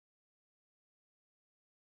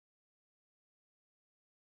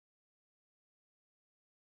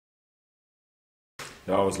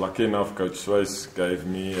Yeah, I was lucky enough. Coach Swiss gave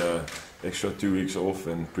me extra 2 weeks off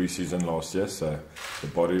in pre-season last year, so the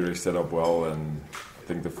body rested up well, and I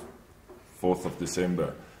think the 4th of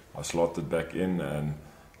December I slotted back in and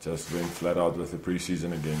just went flat out with the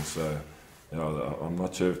pre-season again. So yeah, I'm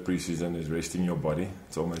not sure if pre-season is resting your body.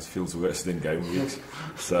 It almost feels worse than game weeks.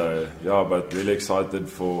 So yeah, but really excited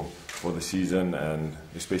for the season, and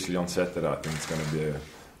especially on Saturday I think it's going to be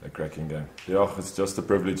a cracking game. Yeah, it's just a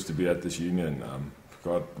privilege to be at this union.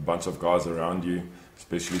 Got a bunch of guys around you,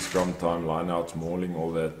 especially scrum time, lineouts, mauling,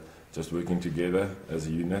 all that, just working together as a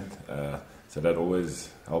unit. So that always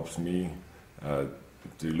helps me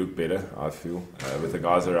to look better, I feel, with the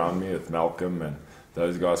guys around me, with Malcolm and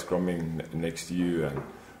those guys scrumming next to you, and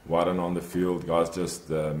Warren on the field, guys just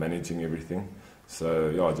managing everything. So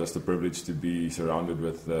yeah, just a privilege to be surrounded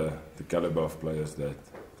with the caliber of players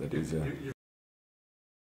that is here.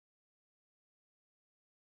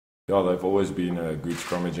 Yeah, they've always been a good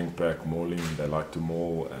scrummaging pack, mauling, they like to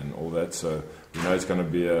maul and all that, so we know it's going to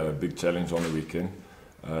be a big challenge on the weekend.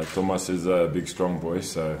 Thomas is a big strong boy,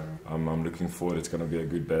 so I'm looking forward. It's going to be a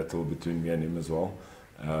good battle between me and him as well,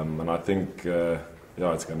 and I think yeah,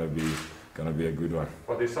 it's going to be a good one.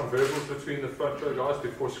 Are there some verbals between the front row guys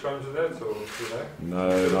before scrums and that, or you know?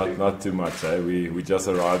 No, not too much. We just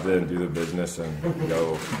arrive there and do the business and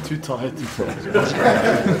go off. Too tired.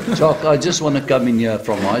 Jacques, I just want to come in here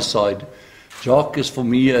from my side. Jacques is for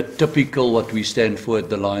me a typical what we stand for at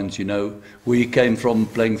the Lions, you know, where he came from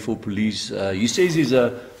playing for police. He says he's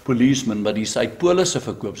a policeman, but he's uit polisse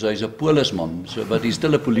verkoop, so he's a polisman, so, but he's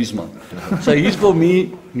still a policeman. So he's for me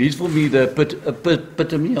the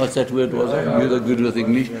epitome, what's that word was? You're good with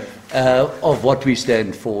English, of what we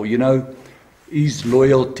stand for, you know. His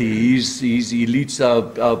loyalty, he leads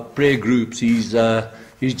our prayer groups, he's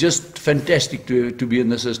just fantastic to be in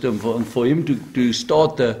the system. For him to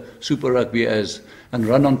start the Super Rugby and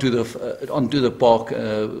run onto the park,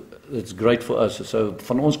 it's great for us. So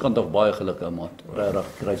van ons kant af baie geluk, maat. Regtig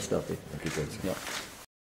great stuff. Thank you, coach. Yeah.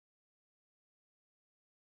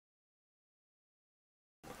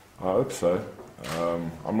 I hope so.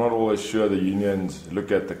 I'm not always sure the unions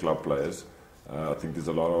look at the club players. I think there's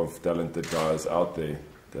a lot of talented guys out there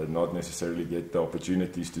that not necessarily get the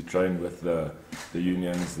opportunities to train with the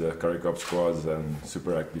unions, the Curry Cup squads and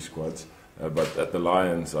Super Rugby squads. But at the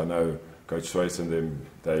Lions, I know Coach Swiss and them,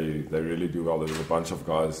 they really do well. There's a bunch of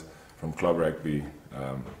guys from Club Rugby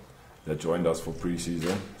that joined us for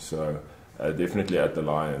pre-season. So definitely at the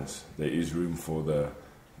Lions, there is room for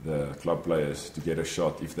the club players to get a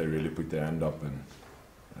shot if they really put their hand up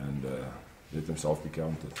and let themselves be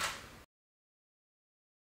counted.